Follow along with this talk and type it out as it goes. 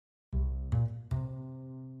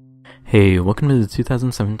Hey, welcome to the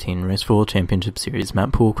 2017 RFW Championship Series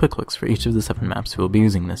map pool quick looks for each of the 7 maps we will be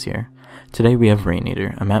using this year. Today we have Rain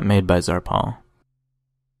Eater, a map made by csarpaul.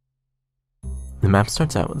 The map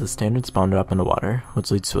starts out with a standard spawn drop into water,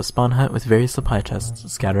 which leads to a spawn hut with various supply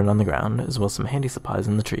chests scattered on the ground, as well as some handy supplies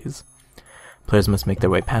in the trees. Players must make their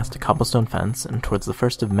way past a cobblestone fence and towards the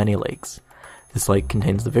first of many lakes. This lake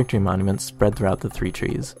contains the victory monuments spread throughout the 3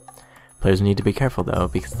 trees. Players need to be careful though,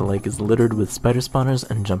 because the lake is littered with spider spawners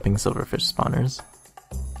and jumping silverfish spawners.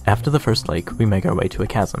 After the first lake, we make our way to a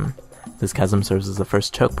chasm. This chasm serves as the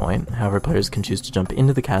first choke point, however players can choose to jump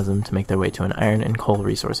into the chasm to make their way to an iron and coal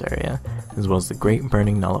resource area, as well as the Great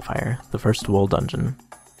Burning Nullifier, the first wool dungeon.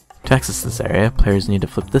 To access this area, players need to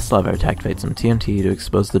flip this lever to activate some TNT to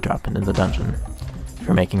expose the drop into the dungeon.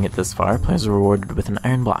 For making it this far, players are rewarded with an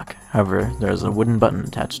iron block. However, there is a wooden button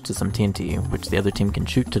attached to some TNT, which the other team can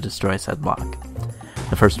shoot to destroy said block.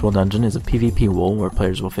 The first wool dungeon is a PvP wool where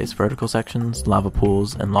players will face vertical sections, lava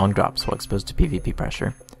pools, and long drops while exposed to PvP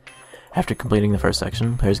pressure. After completing the first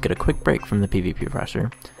section, players get a quick break from the PvP pressure.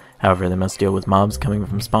 However, they must deal with mobs coming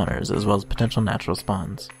from spawners, as well as potential natural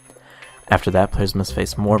spawns. After that, players must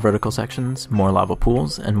face more vertical sections, more lava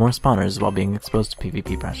pools, and more spawners while being exposed to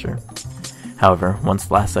PvP pressure. However, once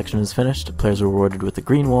the last section is finished, players are rewarded with the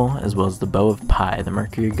green wool, as well as the bow of Pi, the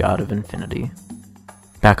Mercury god of infinity.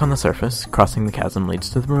 Back on the surface, crossing the chasm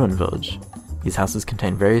leads to the ruin village. These houses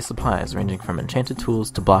contain various supplies ranging from enchanted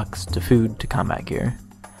tools to blocks to food to combat gear.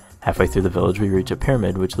 Halfway through the village we reach a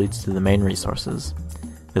pyramid which leads to the main resources.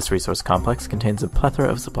 This resource complex contains a plethora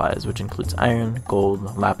of supplies which includes iron,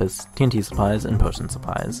 gold, lapis, TNT supplies, and potion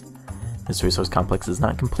supplies. This resource complex is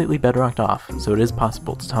not completely bedrocked off, so it is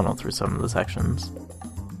possible to tunnel through some of the sections.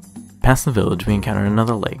 Past the village we encounter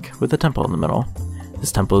another lake, with a temple in the middle.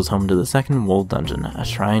 This temple is home to the second wool dungeon, a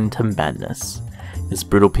shrine to madness. This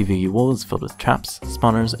brutal PvE wool is filled with traps,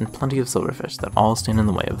 spawners, and plenty of silverfish that all stand in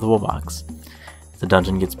the way of the wool box. The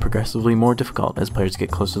dungeon gets progressively more difficult as players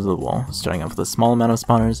get closer to the wall, starting off with a small amount of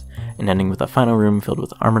spawners, and ending with a final room filled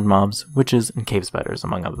with armored mobs, witches, and cave spiders,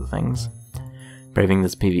 among other things. Braving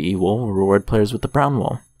this PvE wool will reward players with the brown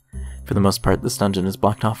wool. For the most part, this dungeon is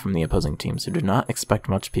blocked off from the opposing team, so do not expect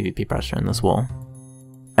much PvP pressure in this wool.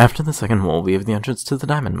 After the second wool, we have the entrance to the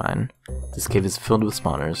diamond mine. This cave is filled with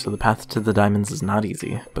spawners, so the path to the diamonds is not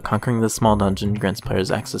easy, but conquering this small dungeon grants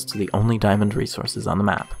players access to the only diamond resources on the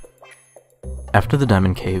map. After the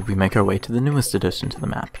diamond cave, we make our way to the newest addition to the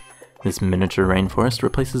map. This miniature rainforest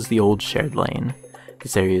replaces the old shared lane.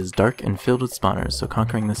 This area is dark and filled with spawners, so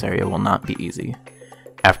conquering this area will not be easy.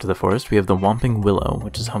 After the forest, we have the Whomping Willow,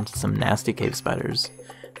 which is home to some nasty cave spiders.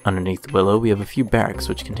 Underneath the willow, we have a few barracks,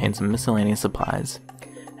 which contain some miscellaneous supplies.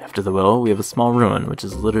 After the willow, we have a small ruin, which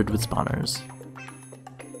is littered with spawners.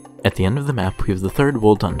 At the end of the map, we have the third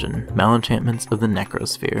wool dungeon, Malenchantments of the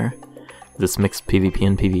Necrosphere. This mixed PvP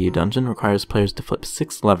and PvE dungeon requires players to flip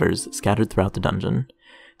 6 levers scattered throughout the dungeon.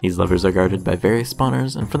 These levers are guarded by various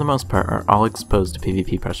spawners, and for the most part are all exposed to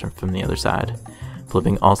PvP pressure from the other side.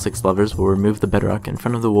 Flipping all 6 levers will remove the bedrock in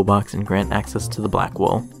front of the wool box and grant access to the black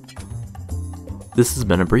wool. This has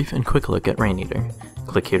been a brief and quick look at Rain Eater.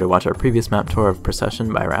 Click here to watch our previous map tour of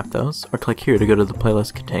Procession by Raptos, or click here to go to the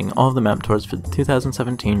playlist containing all of the map tours for the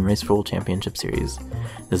 2017 RFW Championship Series.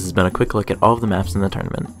 This has been a quick look at all of the maps in the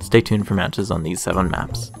tournament. Stay tuned for matches on these 7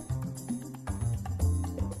 maps.